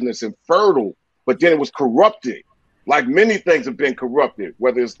homogenous and fertile, but then it was corrupted. Like many things have been corrupted,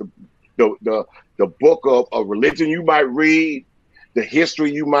 whether it's the book of a religion you might read, the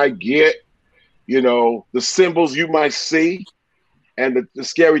history you might get, you know, the symbols you might see. And the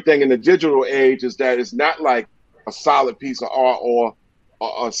scary thing in the digital age is that it's not like a solid piece of art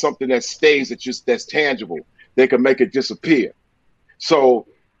or something that stays, that's tangible. They can make it disappear. So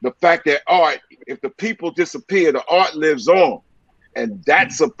the fact that art, if the people disappear, the art lives on. And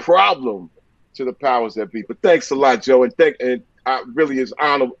that's a problem to the powers that be. But thanks a lot, Joe. And I really is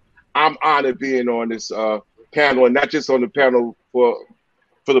honored. I'm honored being on this panel, and not just on the panel for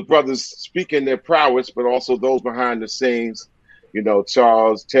the brothers speaking their prowess, but also those behind the scenes, you know,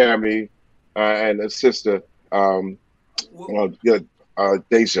 Charles, Tammy, and his sister,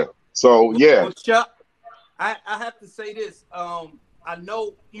 Deja. So, yeah. Well, Chuck, I have to say this. I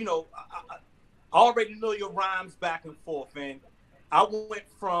know, you know, I already know your rhymes back and forth, and I went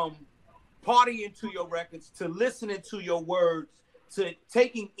from partying to your records to listening to your words to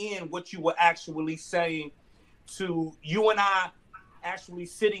taking in what you were actually saying, to you and I actually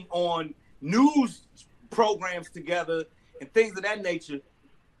sitting on news programs together and things of that nature.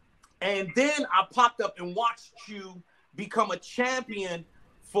 And then I popped up and watched you become a champion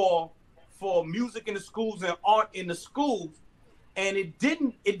for music in the schools and art in the schools. And it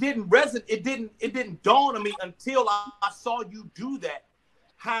didn't resonate, it didn't dawn on me until I saw you do that,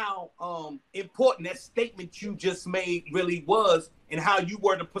 how important that statement you just made really was, and how you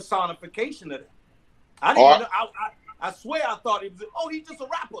were the personification of it. I didn't know, I swear I thought it was, oh, he's just a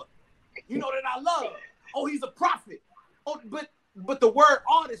rapper, you know, that I love. Oh, he's a prophet. Oh, but the word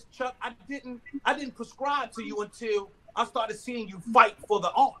artist, Chuck, I didn't prescribe to you until I started seeing you fight for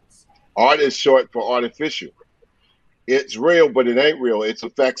the arts. Art is short for artificial. It's real, but it ain't real. It's a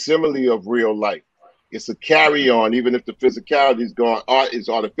facsimile of real life. It's a carry-on, even if the physicality is gone. Art is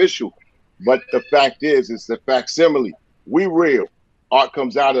artificial, but the fact is, it's the facsimile. We real. Art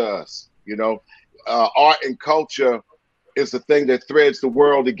comes out of us, you know. Art and culture is the thing that threads the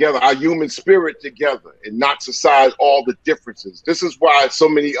world together, our human spirit together, and knocks aside all the differences. This is why so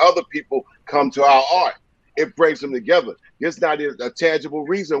many other people come to our art. It brings them together. There's not a tangible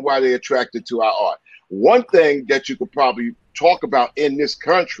reason why they're attracted to our art. One thing that you could probably talk about in this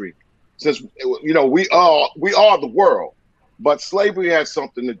country, since, you know, we are the world, but slavery has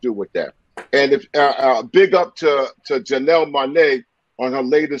something to do with that. And if big up to Janelle Monáe on her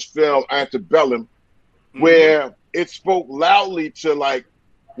latest film, Antebellum, where it spoke loudly to, like,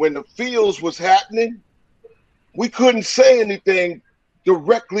 when the fields was happening, we couldn't say anything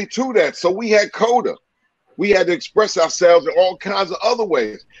directly to that. So we had coda. We had to express ourselves in all kinds of other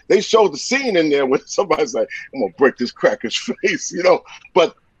ways. They showed the scene in there when somebody's like, I'm gonna break this cracker's face, you know.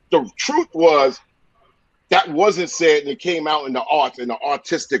 But the truth was that wasn't said, and it came out in the arts, in an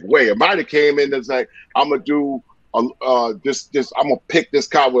artistic way. It might have came in as like, I'm gonna do I'm gonna pick this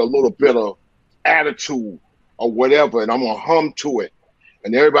card with a little bit of attitude or whatever, and I'm gonna hum to it,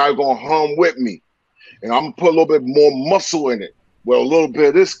 and everybody gonna hum with me. and I'm gonna put a little bit more muscle in it, with a little bit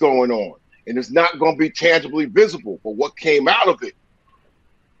of this going on, and it's not gonna be tangibly visible. But what came out of it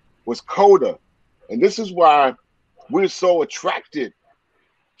was coda, and this is why we're so attracted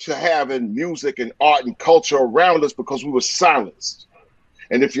to having music and art and culture around us, because we were silenced.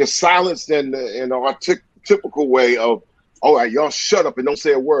 And if you're silenced in our typical way of, all right, y'all shut up and don't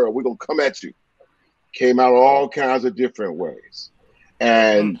say a word, we're gonna come at you, came out all kinds of different ways.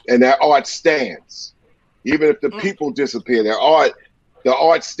 And that art stands. Even if the people disappear, the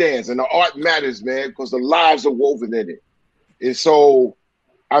art stands, and the art matters, man, because the lives are woven in it. And so,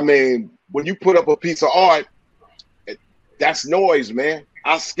 I mean, when you put up a piece of art, that's noise, man.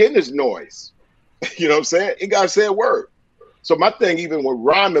 Our skin is noise. You know what I'm saying? You gotta say a word. So my thing, even with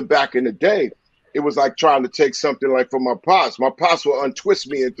rhyming back in the day, it was like trying to take something like from my pops. My pops would untwist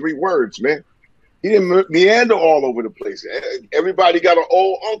me in 3 words, man. He didn't meander all over the place. Everybody got an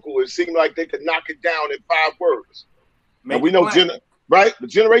old uncle. It seemed like they could knock it down in 5 words. And we know, right? The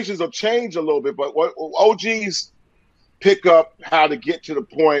generations have changed a little bit, but what OGs pick up how to get to the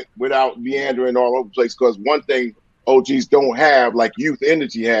point without meandering all over the place. Because one thing OGs don't have, like youth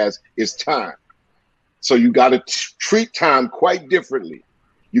energy has, is time. So you got to treat time quite differently.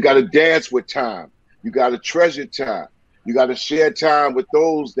 You got to dance with time. You got to treasure time. You got to share time with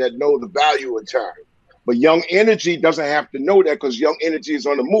those that know the value of time. But young energy doesn't have to know that, because young energy is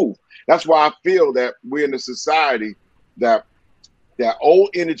on the move. That's why I feel that we're in a society that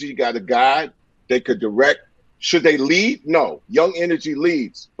old energy got a guide. They could direct. Should they lead? No. Young energy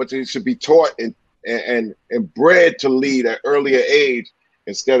leads, but they should be taught and bred to lead at earlier age,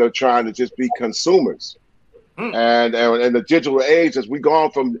 instead of trying to just be consumers. And the digital age, as we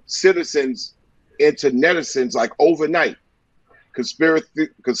gone from citizens into netizens like overnight,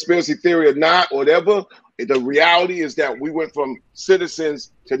 conspiracy theory or not, whatever, the reality is that we went from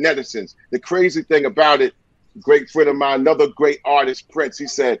citizens to netizens. The crazy thing about it, a great friend of mine, another great artist, Prince, he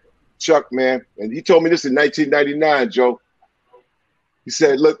said, Chuck, man, and he told me this in 1999, Joe. He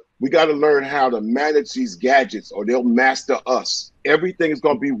said, look, we got to learn how to manage these gadgets or they'll master us. Everything is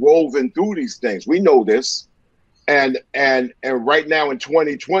going to be woven through these things. We know this. And right now in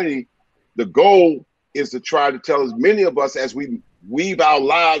 2020, the goal is to try to tell as many of us as we weave our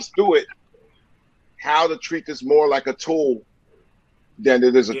lives through it, how to treat this more like a tool than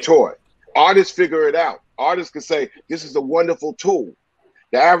it is a toy. Artists figure it out. Artists can say, this is a wonderful tool.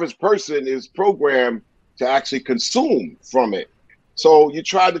 The average person is programmed to actually consume from it. So you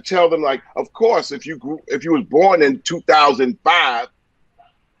try to tell them, like, of course, if you was born in 2005,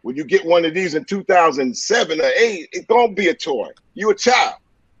 when you get one of these in 2007 or 8, it's gonna be a toy. You a child.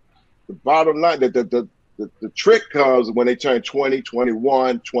 The bottom line, the trick comes when they turn 20,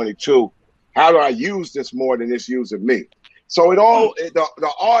 21, 22. How do I use this more than it's using me? So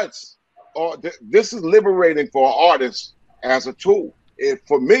the arts, this is liberating for artists as a tool.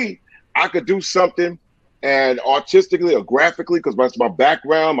 For me, I could do something, and artistically or graphically, because that's my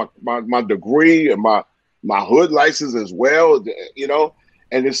background, my degree, and my hood license as well, you know.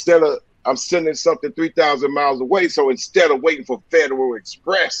 And instead of, I'm sending something 3,000 miles away, so instead of waiting for Federal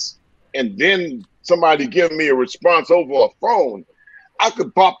Express and then somebody give me a response over a phone, I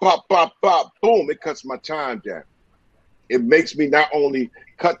could pop, boom, it cuts my time down. It makes me not only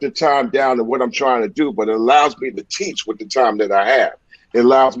cut the time down to what I'm trying to do, but it allows me to teach with the time that I have. It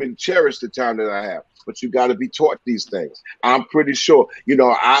allows me to cherish the time that I have. But you got to be taught these things. I'm pretty sure, you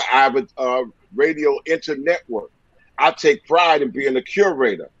know, I have a radio network. I take pride in being a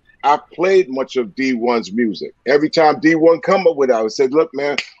curator. I've played much of D1's music. Every time D1 come up with it, I would say, look,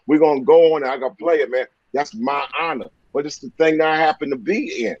 man, we're going to go on and I got to play it, man. That's my honor. But it's the thing that I happen to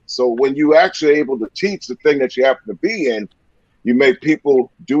be in. So when you actually able to teach the thing that you happen to be in, you make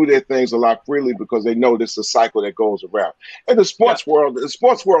people do their things a lot freely, because they know this is a cycle that goes around. And the sports world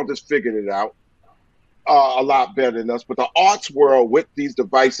has figured it out a lot better than us. But the arts world, with these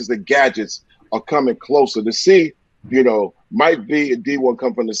devices and gadgets, are coming closer to see. You know, Mike B and D1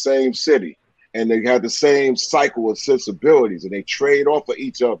 come from the same city, and they have the same cycle of sensibilities, and they trade off of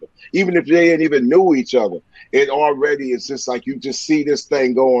each other. Even if they ain't even knew each other, it already is just like you just see this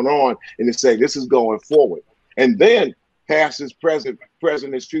thing going on, and they say this is going forward. And then past is present,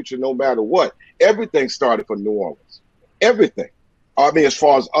 present is future, no matter what. Everything started from New Orleans. Everything. I mean, as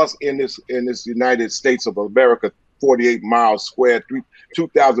far as us in this United States of America, 48 miles square,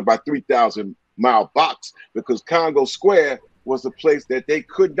 2,000 by 3,000 mile box, because Congo Square was the place that they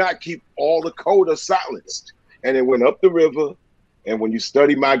could not keep all the coda silenced. And it went up the river. And when you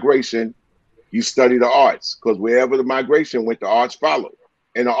study migration, you study the arts, because wherever the migration went, the arts followed.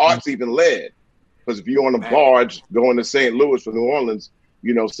 And the arts even led. Because if you're on a barge going to St. Louis from New Orleans,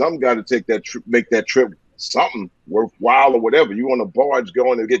 You know, some got to take that trip, make that trip something worthwhile or whatever. You on a barge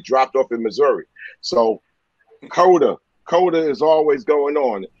going to get dropped off in Missouri. So coda is always going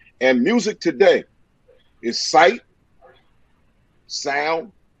on. And music today is sight,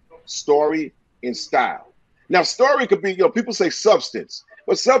 sound, story, and style. Now, story could be, you know, people say substance,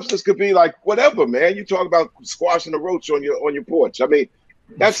 but substance could be like whatever, man. You talk about squashing a roach on your porch. I mean,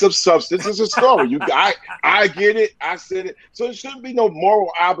 that's a substance. It's a story. I get it. I said it. So there shouldn't be no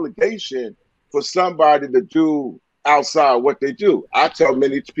moral obligation for somebody to do outside what they do. I tell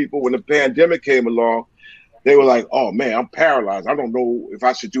many people when the pandemic came along, they were like, "Oh man, I'm paralyzed. I don't know if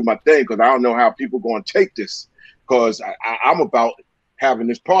I should do my thing because I don't know how people going to take this. Because I'm about having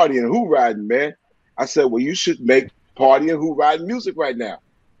this party and who riding, man." I said, "Well, you should make party and who riding music right now.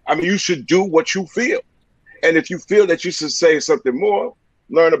 I mean, you should do what you feel, and if you feel that you should say something more,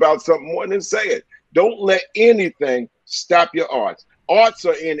 learn about something more, and then say it. Don't let anything stop your arts. Arts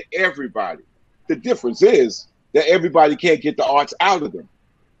are in everybody. The difference is that everybody can't get the arts out of them,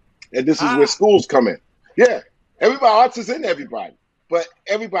 and this is where schools come in. Yeah, arts is in everybody, but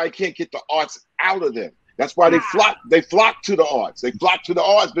everybody can't get the arts out of them. That's why they flock to the arts. They flock to the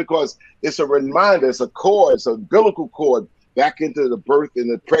arts because it's a reminder, it's a cord, it's an umbilical cord back into the birth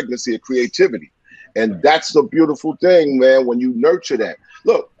and the pregnancy of creativity. And that's the beautiful thing, man, when you nurture that.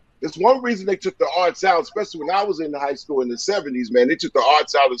 Look, there's one reason they took the arts out, especially when I was in high school in the 70s, man. They took the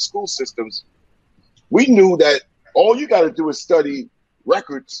arts out of school systems. We knew that all you got to do is study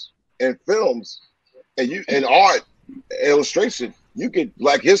records and films and art, illustration. You get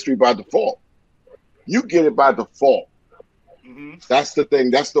Black history by default. You get it by default. Mm-hmm. That's the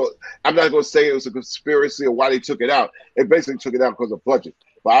thing. I'm not going to say it was a conspiracy or why they took it out. They basically took it out because of budget.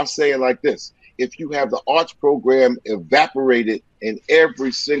 But I'm saying like this. If you have the arts program evaporated in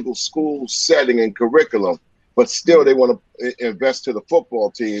every single school setting and curriculum, but still they want to invest to the football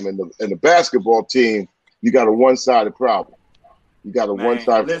team and the basketball team, you got a one-sided problem. You got a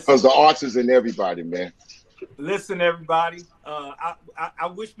one-sided, because the arts is in everybody, man. Listen, everybody. I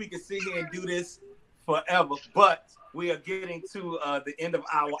wish we could sit here and do this forever, but we are getting to the end of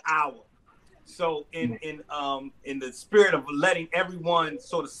our hour. So in the spirit of letting everyone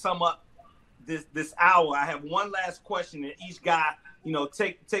sort of sum up this hour, I have one last question, and each guy, you know,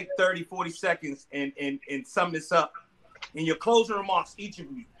 take 30, 40 seconds and sum this up. In your closing remarks, each of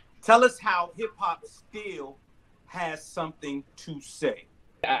you, tell us how hip hop still has something to say.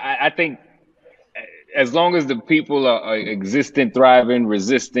 I think as long as the people are existing, thriving,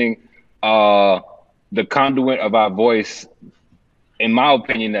 resisting, the conduit of our voice, in my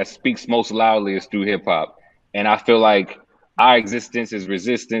opinion, that speaks most loudly is through hip hop. And I feel like our existence is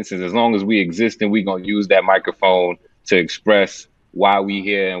resistance. And as long as we exist, and we're going to use that microphone to express why we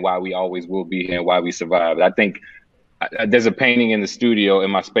here and why we always will be here and why we survive. I think there's a painting in the studio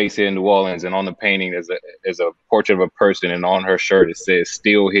in my space here in New Orleans, and on the painting there's a portrait of a person, and on her shirt it says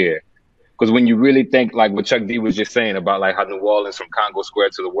 "Still Here." Because when you really think, like what Chuck D was just saying about like how New Orleans from Congo Square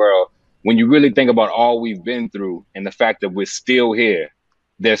to the world, when you really think about all we've been through and the fact that we're still here,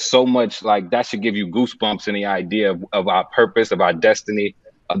 there's so much, like, that should give you goosebumps in the idea of our purpose, of our destiny,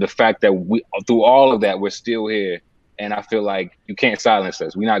 of the fact that we, through all of that, we're still here. And I feel like you can't silence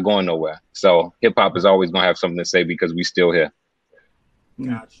us. We're not going nowhere. So hip hop is always going to have something to say because we still here.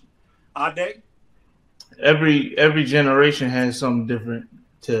 Gotcha. Ade? Every generation has something different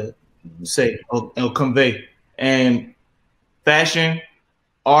to say or convey. And fashion,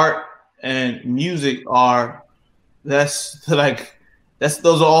 art, and music those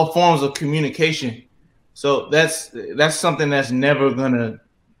are all forms of communication. So that's something that's never gonna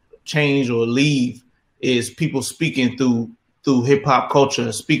change or leave, is people speaking through hip hop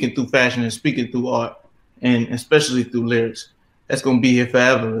culture, speaking through fashion, and speaking through art, and especially through lyrics. That's gonna be here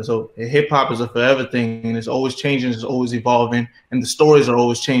forever. So hip hop is a forever thing, and it's always changing, it's always evolving, and the stories are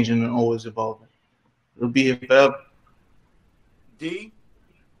always changing and always evolving. It'll be here forever. D?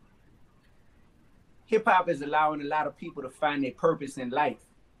 Hip hop is allowing a lot of people to find their purpose in life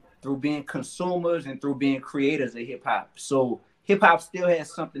through being consumers and through being creators of hip hop. So hip hop still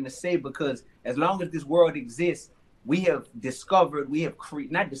has something to say, because as long as this world exists, we have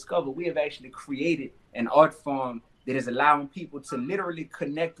actually created an art form that is allowing people to literally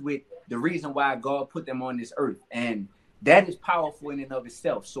connect with the reason why God put them on this earth. And that is powerful in and of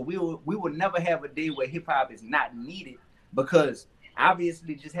itself. So we will never have a day where hip hop is not needed, because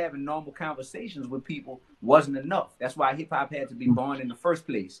obviously just having normal conversations with people wasn't enough. That's why hip hop had to be born in the first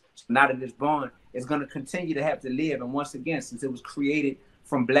place. So now that it's born, it's going to continue to have to live. And once again, since it was created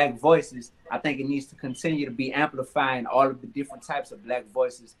from Black voices, I think it needs to continue to be amplifying all of the different types of Black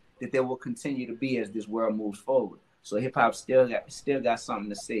voices that there will continue to be as this world moves forward. So hip hop still got something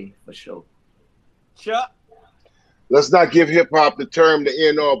to say for sure. Chuck. Let's not give hip hop the term the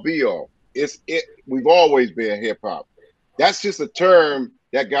end all be all. We've always been hip hop. That's just a term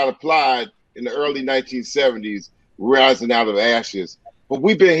that got applied in the early 1970s, rising out of ashes. But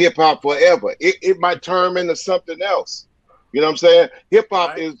we've been hip hop forever. It might turn into something else. You know what I'm saying? Hip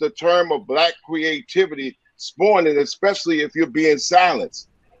hop is the term of Black creativity spawning, especially if you're being silenced.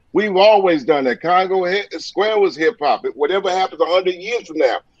 We've always done that. Congo Square was hip hop. Whatever happens 100 years from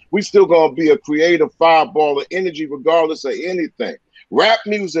now, we still gonna be a creative fireball of energy, regardless of anything. Rap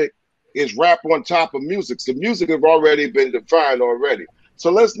music is rap on top of music. So music have already been defined already.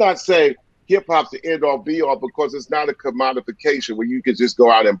 So let's not say hip hop's the end all be all, because it's not a commodification where you can just go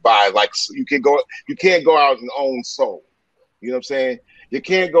out and buy. Like you can't go out and own soul. You know what I'm saying? You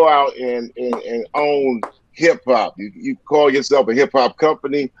can't go out and own hip hop. You call yourself a hip hop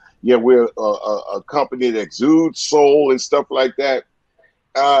company. Yeah, we're a company that exudes soul and stuff like that.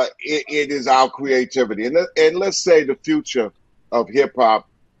 It is our creativity, and let's say the future of hip hop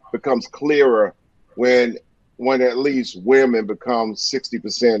becomes clearer when at least women become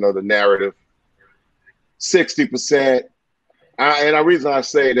 60% of the narrative. 60%. And the reason I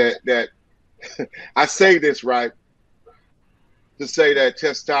say that I say this right to say that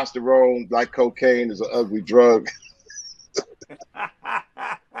testosterone, like cocaine, is an ugly drug.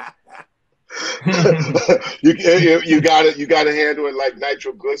 you got to handle it like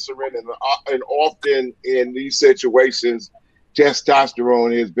nitroglycerin, and often in these situations,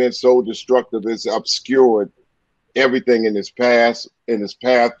 testosterone has been so destructive it's obscured everything in its path.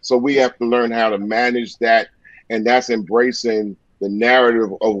 So we have to learn how to manage that, and that's embracing the narrative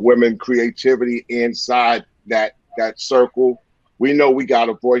of women creativity inside that circle. We know we got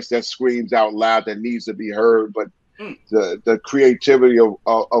a voice that screams out loud that needs to be heard, but the creativity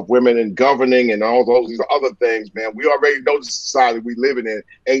of women in governing and all those other things, man, we already know the society we living in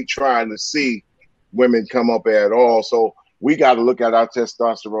ain't trying to see women come up at all. So we got to look at our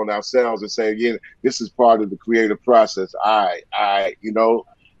testosterone ourselves and say, yeah, this is part of the creative process. You know,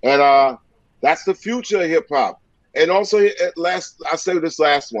 and that's the future of hip hop. And also, I say this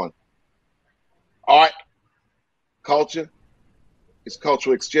last one: art, culture, it's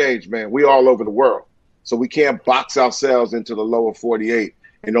cultural exchange, man. We all over the world. So we can't box ourselves into the lower 48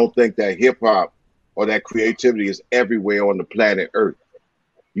 and don't think that hip hop or that creativity is everywhere on the planet Earth.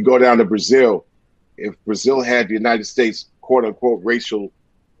 You go down to Brazil. If Brazil had the United States quote unquote racial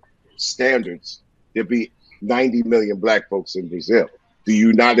standards, there'd be 90 million Black folks in Brazil. Do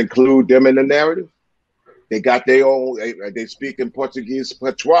you not include them in the narrative? They got their own, they speak in Portuguese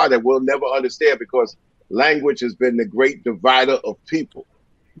patois that we'll never understand, because language has been the great divider of people.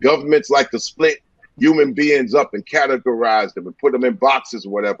 Governments like to split human beings up and categorize them and put them in boxes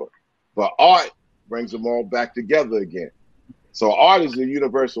or whatever. But art brings them all back together again. So art is a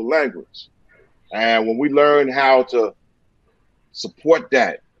universal language. And when we learn how to support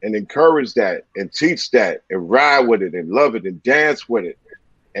that and encourage that and teach that and ride with it and love it and dance with it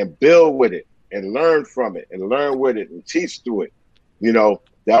and build with it and learn from it and learn with it and teach through it, you know,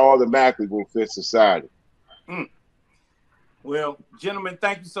 that automatically will fit society. Well, gentlemen,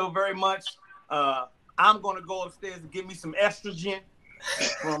 thank you so very much. I'm going to go upstairs and get me some estrogen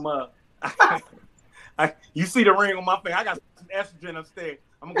from, you see the ring on my finger. I got some estrogen upstairs.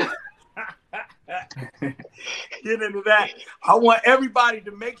 I'm going to get into that. I want everybody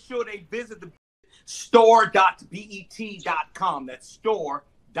to make sure they visit the store.bet.com. That's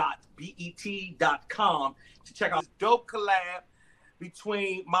store.bet.com to check out this dope collab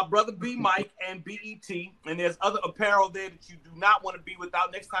between my brother BMike and BET. And there's other apparel there that you do not want to be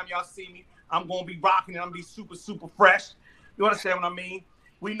without. Next time y'all see me, I'm going to be rocking it. I'm going to be super, super fresh. You understand what I mean?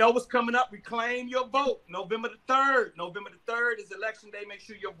 We know what's coming up. Reclaim your vote. November the 3rd. November the 3rd is election day. Make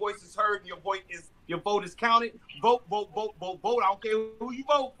sure your voice is heard and your vote is counted. Vote, vote, vote, vote, vote. I don't care who you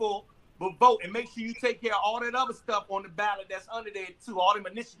vote for, but vote. And make sure you take care of all that other stuff on the ballot that's under there too, all them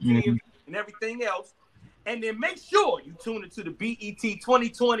initiatives and everything else. And then make sure you tune into the BET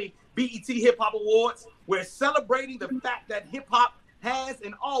 2020 BET Hip Hop Awards. We're celebrating the fact that hip hop has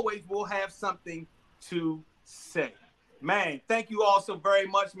and always will have something to say. Man, thank you all so very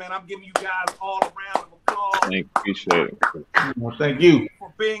much, man. I'm giving you guys all a round of applause. Thank you. Appreciate it. Well, thank you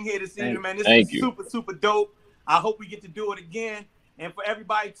for being here this evening, man. This is super, super dope. I hope we get to do it again. And for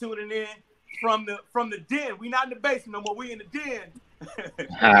everybody tuning in from the den, we not in the basement no more. We in the den.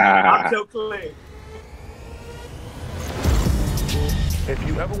 I'm Joe Clair. If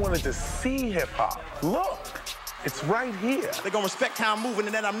you ever wanted to see hip hop, look, it's right here. They're gonna respect how I'm moving,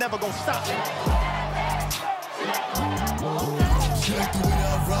 and then I'm never gonna stop. She like the way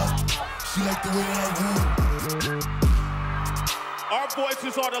I rock. She like the way that I woo. Our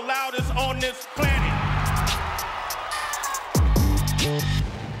voices are the loudest on this planet.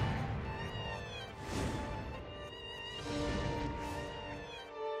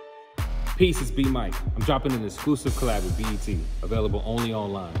 Peace, it's BMike. I'm dropping an exclusive collab with BET, available only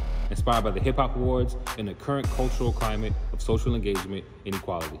online, inspired by the Hip Hop Awards and the current cultural climate of social engagement and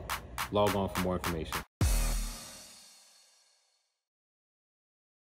equality. Log on for more information.